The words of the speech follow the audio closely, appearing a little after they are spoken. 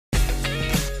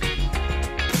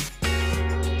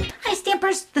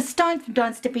Stampers, this is Dawn from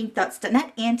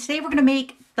DawnStampingThoughts.net, and today we're going to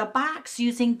make the box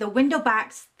using the window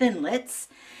box Thinlits.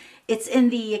 It's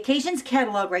in the Occasions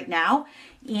catalog right now,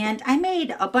 and I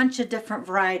made a bunch of different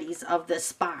varieties of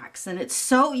this box, and it's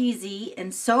so easy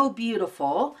and so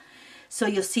beautiful. So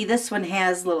you'll see this one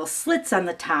has little slits on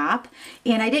the top,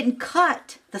 and I didn't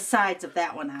cut the sides of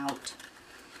that one out.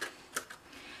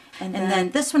 And then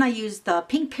this one I used the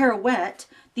pink pirouette.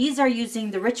 These are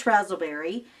using the rich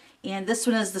raspberry, and this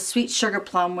one is the sweet sugar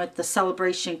plum with the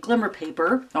celebration glimmer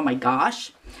paper. Oh my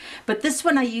gosh. But this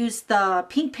one I used the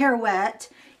pink pirouette,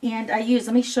 and let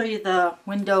me show you the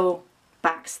window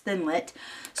box Thinlit.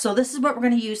 So this is what we're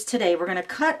going to use today. We're going to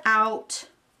cut out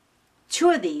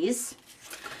two of these,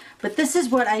 but this is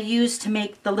what I used to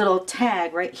make the little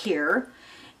tag right here,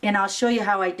 and I'll show you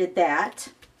how I did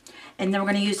that. And then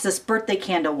we're going to use this birthday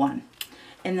candle one,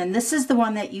 and then this is the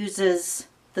one that uses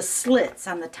the slits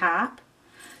on the top.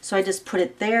 So I just put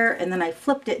it there, and then I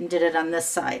flipped it and did it on this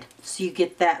side, so you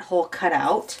get that whole cut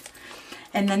out.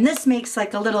 And then this makes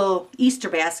like a little Easter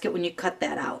basket when you cut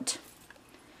that out.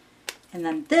 And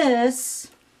then this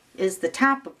is the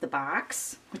top of the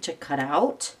box, which I cut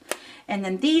out. And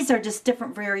then these are just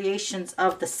different variations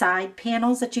of the side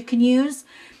panels that you can use.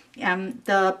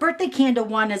 The birthday candle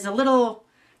one is a little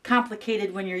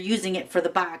complicated when you're using it for the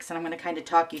box, and I'm going to kind of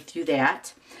talk you through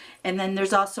that. And then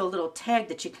there's also a little tag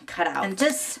that you can cut out. And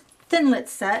this Thinlit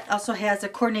set also has a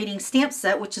coordinating stamp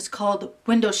set, which is called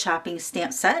Window Shopping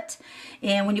Stamp Set.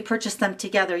 And when you purchase them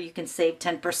together, you can save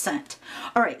 10%.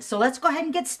 All right, so let's go ahead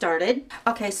and get started.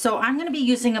 Okay, so I'm going to be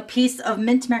using a piece of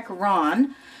mint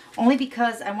macaron, only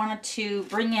because I wanted to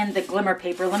bring in the glimmer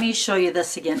paper. Let me show you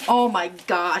this again. Oh my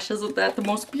gosh, isn't that the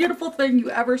most beautiful thing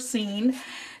you ever seen?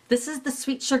 This is the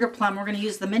sweet sugar plum. We're going to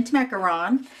use the mint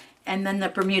macaron and then the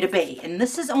Bermuda Bay. And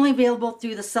this is only available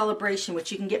through the celebration,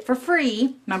 which you can get for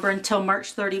free, remember, until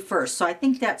March 31st. So I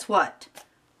think that's what?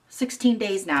 16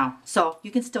 days now. So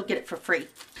you can still get it for free.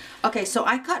 Okay, so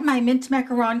I cut my mint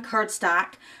macaron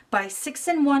cardstock by 6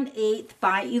 1/8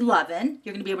 by 11.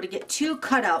 You're going to be able to get two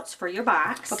cutouts for your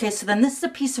box. Okay, so then this is a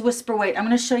piece of whisper weight. I'm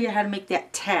going to show you how to make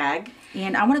that tag.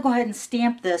 And I want to go ahead and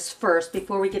stamp this first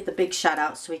before we get the big shot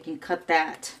out, so we can cut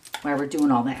that while we're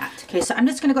doing all that. Okay, so I'm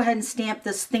just going to go ahead and stamp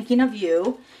this Thinking of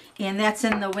You, and that's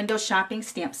in the Window Shopping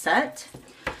Stamp Set.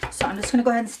 So I'm just going to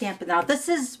go ahead and stamp it. Now this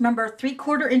is, remember,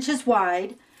 3/4 inches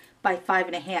wide by 5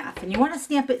 1/2, and you want to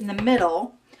stamp it in the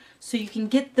middle so you can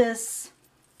get this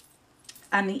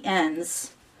on the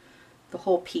ends, the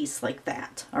whole piece like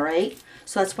that. All right,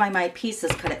 so that's why my piece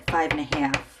is cut at 5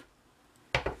 1/2.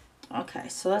 Okay,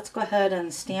 so let's go ahead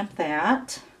and stamp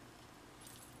that.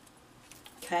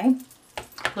 Okay,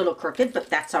 a little crooked, but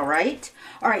that's all right.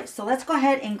 All right, so let's go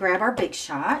ahead and grab our big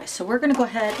shot. So we're going to go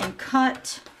ahead and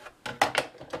cut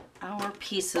our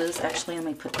pieces. Actually, let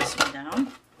me put this one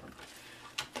down.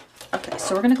 Okay,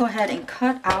 so we're going to go ahead and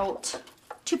cut out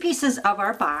two pieces of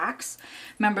our box.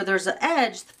 Remember, there's an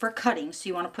edge for cutting, so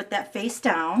you want to put that face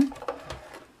down.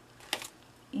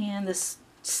 And this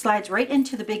slides right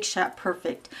into the big shot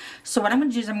perfect. So what I'm going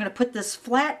to do is I'm going to put this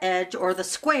flat edge, or the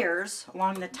squares,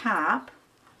 along the top.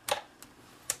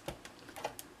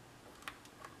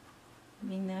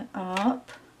 Bring that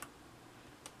up.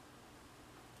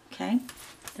 Okay,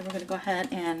 then we're going to go ahead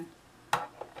and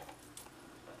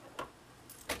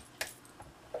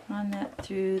run that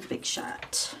through the big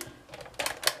shot.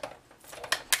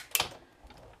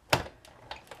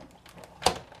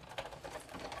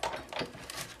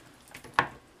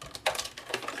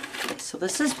 Okay, so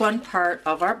this is one part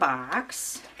of our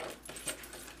box.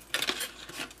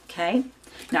 Okay,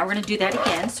 now we're going to do that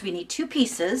again, so we need two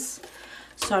pieces.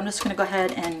 So I'm just going to go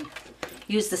ahead and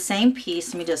use the same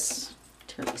piece. Let me just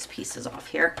tear these pieces off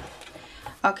here.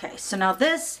 Okay, so now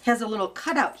this has a little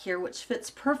cutout here which fits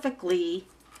perfectly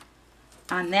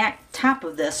on that top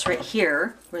of this right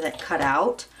here where that cut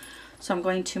out. So I'm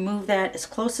going to move that as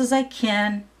close as I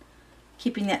can,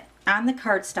 keeping that on the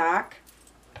cardstock.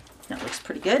 That looks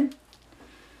pretty good.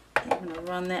 I'm going to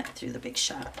run that through the big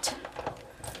shot.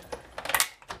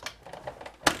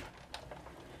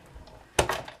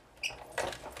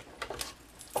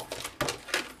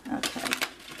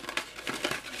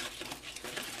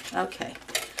 Okay,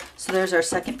 so there's our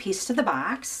second piece to the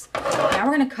box. Now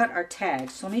we're going to cut our tag.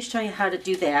 So let me show you how to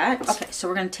do that. Okay, so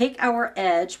we're going to take our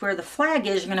edge where the flag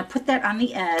is. You're going to put that on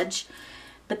the edge,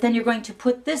 but then you're going to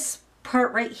put this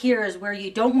part right here is where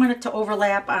you don't want it to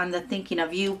overlap on the Thinking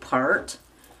of You part.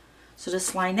 So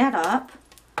just line that up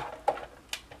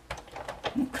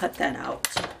and cut that out.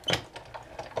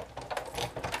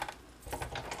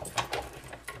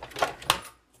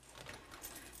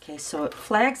 So it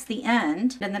flags the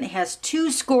end, and then it has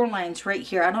 2 score lines right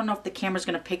here. I don't know if the camera's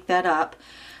going to pick that up,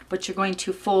 but you're going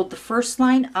to fold the first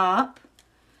line up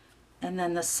and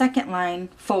then the second line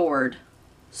forward.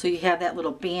 So you have that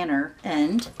little banner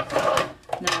end.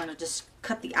 And then we're going to just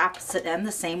cut the opposite end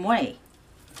the same way.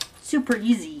 Super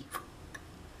easy.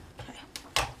 Okay.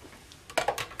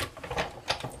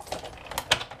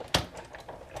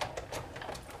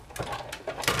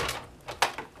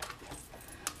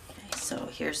 So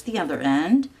here's the other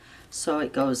end. So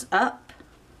it goes up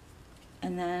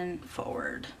and then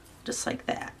forward, just like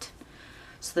that.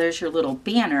 So there's your little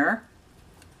banner,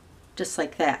 just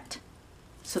like that.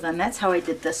 So then that's how I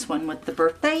did this one with the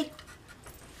birthday,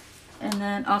 and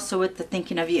then also with the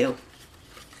thinking of you.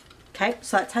 Okay,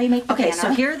 so that's how you make the banner.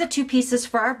 So here are the 2 pieces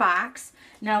for our box.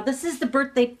 Now this is the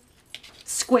birthday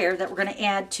square that we're going to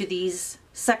add to these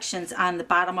sections on the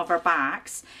bottom of our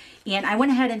box. And I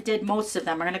went ahead and did most of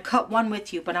them. I'm going to cut one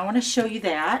with you, but I want to show you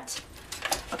that.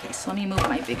 Okay, so let me move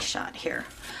my big shot here.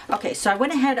 Okay, so I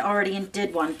went ahead already and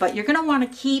did one, but you're going to want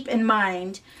to keep in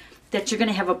mind that you're going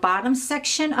to have a bottom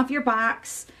section of your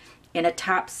box and a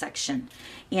top section.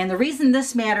 And the reason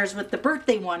this matters with the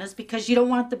birthday one is because you don't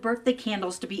want the birthday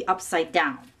candles to be upside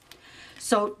down.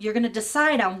 So you're going to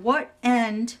decide on what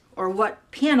end or what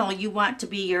panel you want to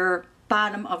be your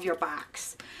bottom of your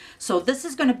box. So this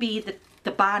is going to be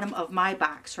the bottom of my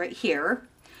box right here.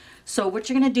 So what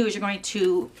you're going to do is you're going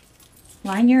to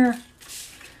line your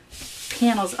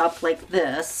panels up like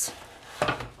this.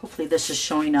 Hopefully this is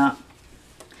showing up.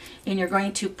 And you're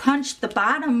going to punch the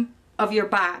bottom of your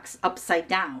box upside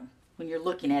down. When you're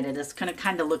looking at it, it's going to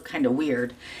kind of look kind of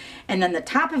weird. And then the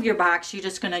top of your box, you're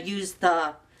just going to use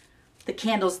the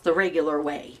candles the regular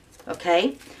way.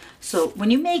 Okay? So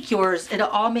when you make yours, it'll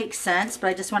all make sense, but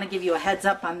I just want to give you a heads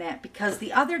up on that, because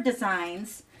the other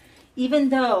designs, even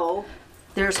though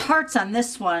there's hearts on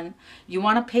this one, you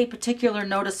want to pay particular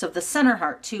notice of the center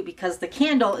heart too, because the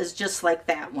candle is just like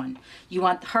that one. You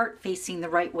want the heart facing the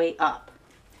right way up.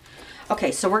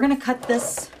 Okay, so we're going to cut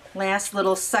this last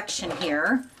little section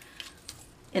here.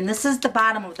 And this is the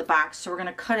bottom of the box, so we're going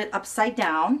to cut it upside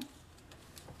down.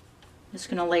 Just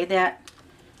going to lay that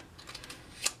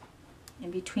in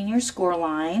between your score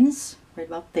lines, right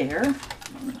about there.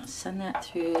 I'm going to send that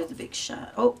through the big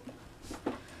shot. Oh,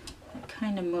 it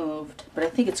kind of moved, but I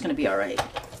think it's going to be all right.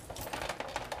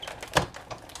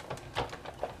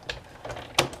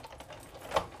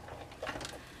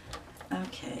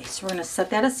 Okay, so we're going to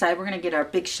set that aside. We're going to get our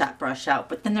big shot brush out.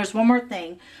 But then there's one more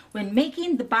thing. When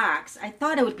making the box, I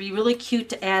thought it would be really cute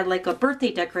to add like a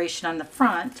birthday decoration on the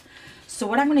front. So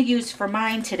what I'm going to use for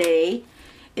mine today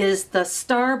is the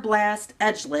Star Blast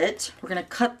Edgelit. We're going to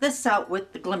cut this out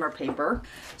with the glimmer paper.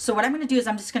 So what I'm going to do is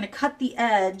I'm just going to cut the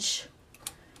edge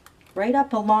right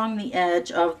up along the edge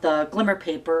of the glimmer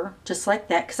paper, just like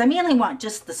that, because I mainly want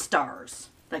just the stars,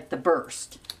 like the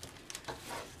burst.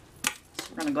 So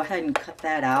we're going to go ahead and cut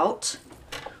that out.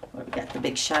 We've got the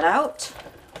big shot out.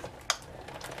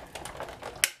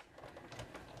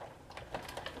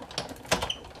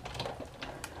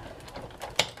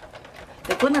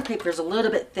 The glimmer paper is a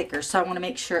little bit thicker, so I want to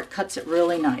make sure it cuts it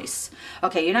really nice.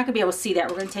 Okay, you're not going to be able to see that.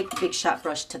 We're going to take the big shot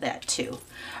brush to that too.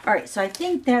 All right, so I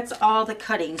think that's all the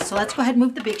cutting. So let's go ahead and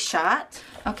move the big shot.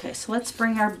 Okay, so let's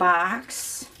bring our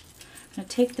box. I'm going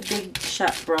to take the big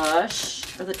shot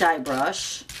brush, or the die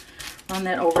brush, run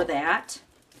that over that.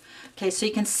 Okay, so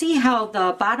you can see how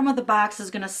the bottom of the box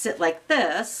is going to sit like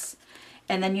this,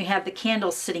 and then you have the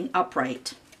candles sitting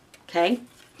upright. Okay?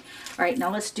 All right,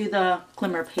 now let's do the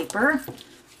glimmer paper.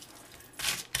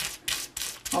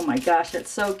 Oh my gosh, that's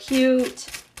so cute.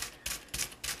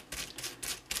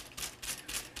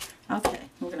 Okay,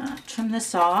 we're gonna trim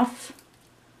this off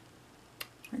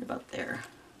right about there.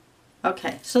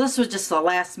 Okay, so this was just a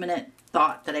last minute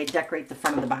thought that I decorate the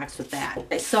front of the box with that.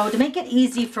 Okay, so to make it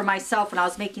easy for myself when I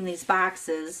was making these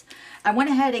boxes, I went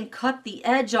ahead and cut the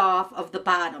edge off of the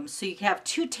bottom. So you have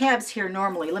 2 tabs here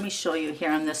normally. Let me show you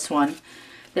here on this one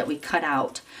that we cut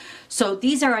out. So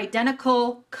these are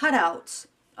identical cutouts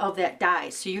of that die.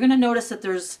 So you're going to notice that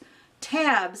there's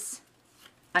tabs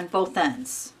on both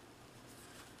ends.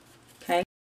 Okay.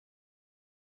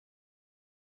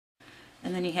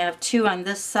 And then you have 2 on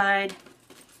this side.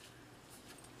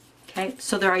 Okay,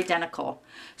 so they're identical.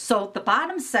 So the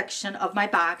bottom section of my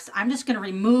box, I'm just going to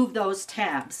remove those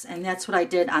tabs, and that's what I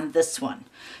did on this one.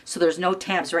 So there's no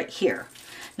tabs right here.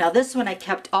 Now this one I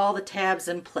kept all the tabs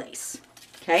in place.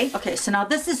 Okay, so now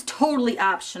this is totally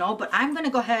optional, but I'm going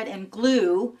to go ahead and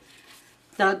glue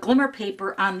the glimmer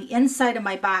paper on the inside of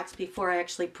my box before I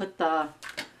actually put the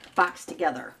box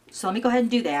together. So let me go ahead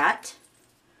and do that.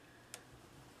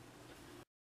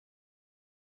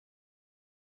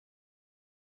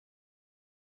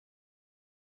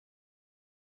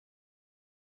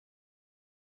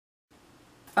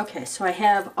 Okay, so I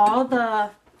have all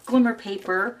the glimmer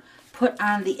paper put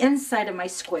on the inside of my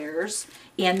squares,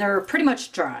 and they're pretty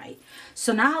much dry.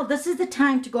 So now this is the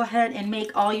time to go ahead and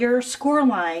make all your score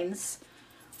lines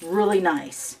really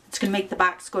nice. It's going to make the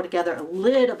box go together a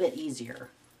little bit easier.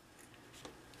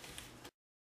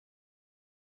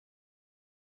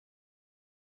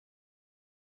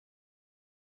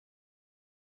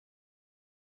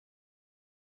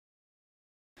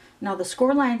 Now the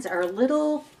score lines are a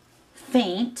little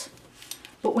faint,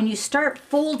 but when you start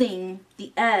folding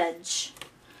the edge,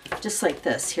 just like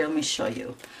this, here, let me show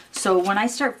you. So when I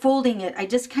start folding it, I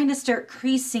just kind of start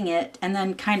creasing it and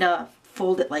then kind of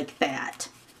fold it like that.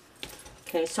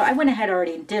 Okay, so I went ahead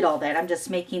already and did all that. I'm just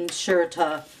making sure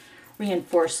to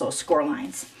reinforce those score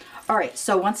lines. All right,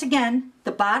 so once again,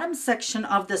 the bottom section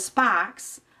of this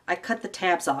box, I cut the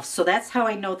tabs off. So that's how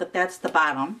I know that that's the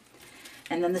bottom.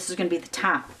 And then this is going to be the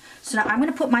top. So now I'm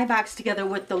going to put my box together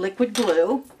with the liquid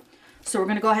glue. So we're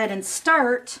going to go ahead and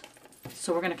start.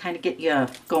 So we're going to kind of get you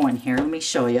going here. Let me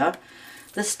show you.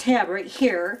 This tab right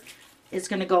here is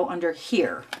going to go under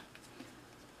here.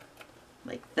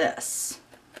 Like this.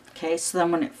 Okay, so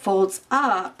then when it folds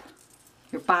up,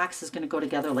 your box is going to go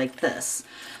together like this.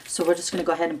 So we're just going to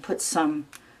go ahead and put some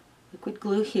liquid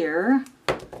glue here.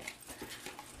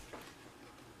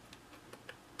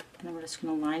 And then we're just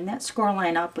going to line that score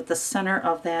line up with the center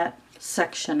of that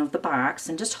section of the box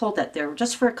and just hold that there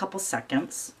just for a couple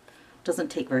seconds. Doesn't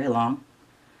take very long.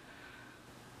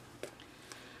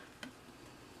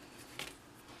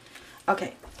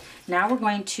 Okay, now we're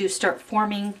going to start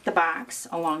forming the box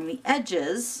along the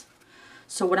edges.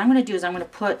 So what I'm going to do is I'm going to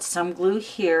put some glue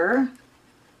here,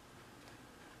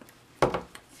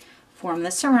 form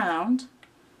this around,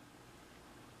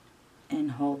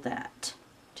 and hold that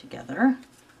together.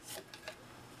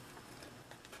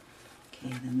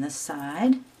 Okay, then this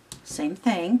side, same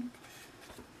thing.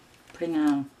 Putting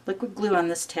a liquid glue on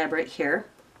this tab right here.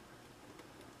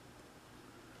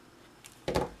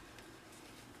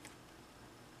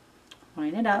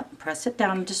 Line it up, press it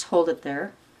down, and just hold it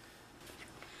there.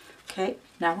 Okay,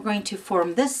 now we're going to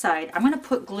form this side. I'm going to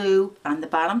put glue on the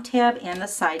bottom tab and the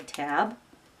side tab,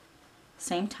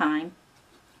 same time.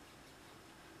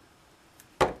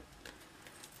 Okay,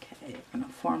 I'm going to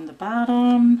form the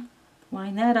bottom,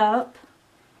 line that up,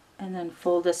 and then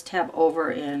fold this tab over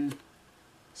and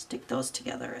stick those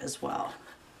together as well.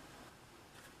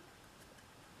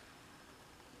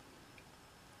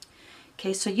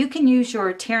 Okay, so you can use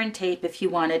your tear and tape if you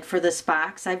wanted for this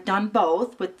box. I've done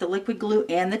both with the liquid glue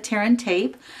and the tear and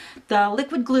tape. The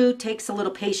liquid glue takes a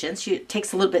little patience. It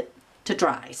takes a little bit to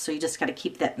dry, so you just got to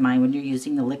keep that in mind when you're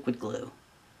using the liquid glue.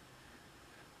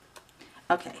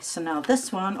 Okay, so now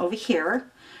this one over here,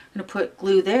 I'm going to put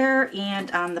glue there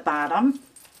and on the bottom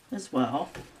as well.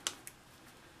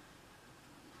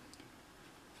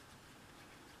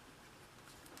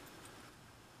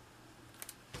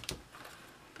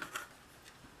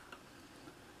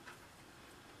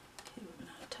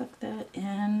 Tuck that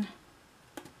in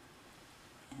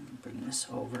and bring this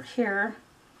over here.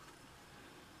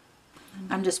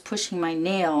 I'm just pushing my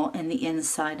nail in the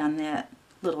inside on that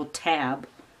little tab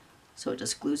so it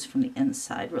just glues from the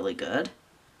inside really good.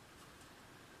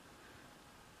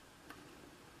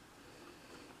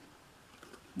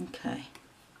 Okay,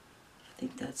 I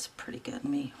think that's pretty good. Let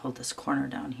me hold this corner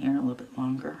down here a little bit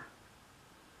longer.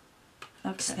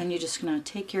 Okay, so then you're just going to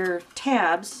take your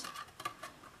tabs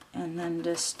and then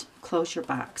just close your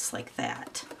box like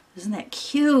that. Isn't that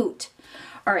cute?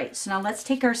 All right, so now let's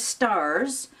take our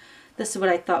stars. This is what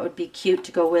I thought would be cute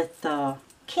to go with the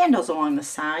candles along the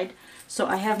side. So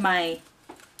I have my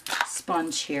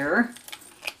sponge here.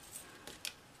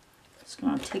 Just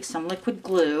going to take some liquid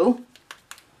glue,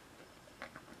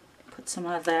 put some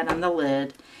of that on the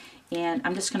lid, and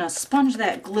I'm just going to sponge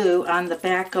that glue on the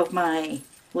back of my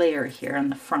layer here on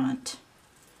the front.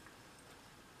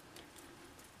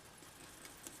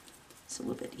 It's a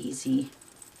little bit easy.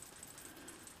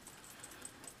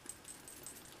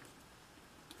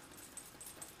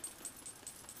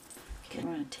 Okay, I'm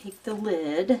going to take the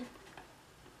lid,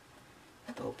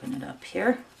 open it up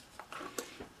here,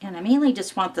 and I mainly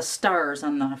just want the stars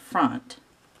on the front.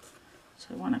 So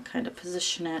I want to kind of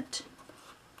position it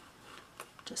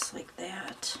just like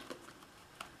that.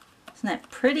 Isn't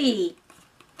that pretty?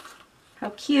 How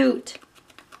cute!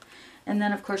 And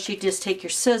then of course you just take your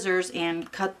scissors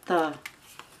and cut the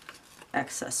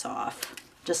excess off,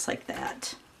 just like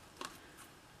that.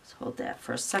 Let's hold that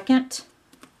for a second.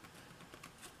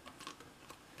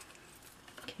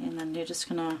 Okay, and then you're just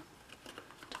gonna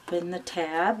dip in the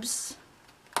tabs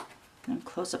and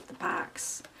close up the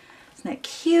box. Isn't that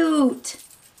cute?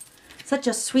 Such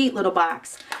a sweet little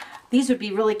box. These would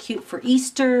be really cute for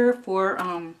Easter, for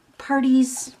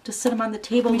parties, to sit them on the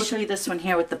table. Let me show you this one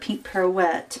here with the pink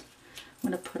pirouette.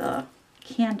 I'm going to put a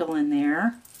candle in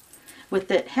there. With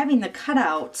it having the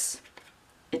cutouts,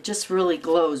 it just really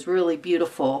glows really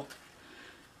beautiful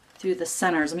through the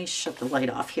centers. Let me shut the light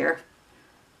off here.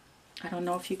 I don't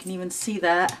know if you can even see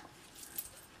that.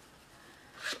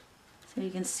 So you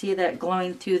can see that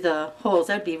glowing through the holes.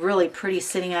 That'd be really pretty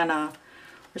sitting on a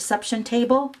reception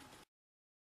table.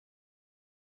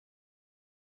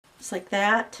 Just like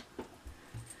that.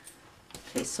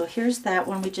 Okay, so here's that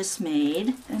one we just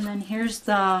made. And then here's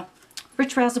the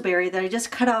rich raspberry that I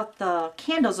just cut out the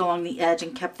candles along the edge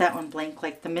and kept that one blank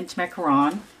like the mint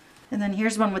macaron. And then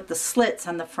here's one with the slits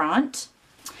on the front.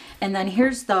 And then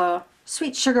here's the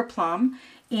sweet sugar plum.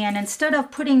 And instead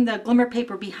of putting the glimmer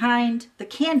paper behind the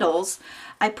candles,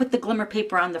 I put the glimmer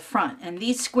paper on the front. And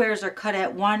these squares are cut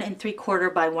at 1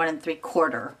 3/4 by 1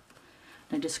 3/4.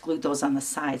 I just glued those on the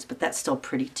sides, but that's still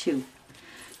pretty too.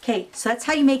 Okay, so that's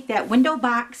how you make that window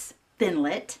box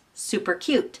Thinlit. Super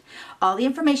cute. All the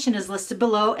information is listed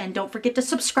below, and don't forget to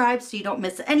subscribe so you don't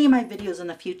miss any of my videos in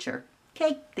the future.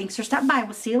 Okay, thanks for stopping by.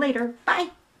 We'll see you later.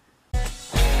 Bye.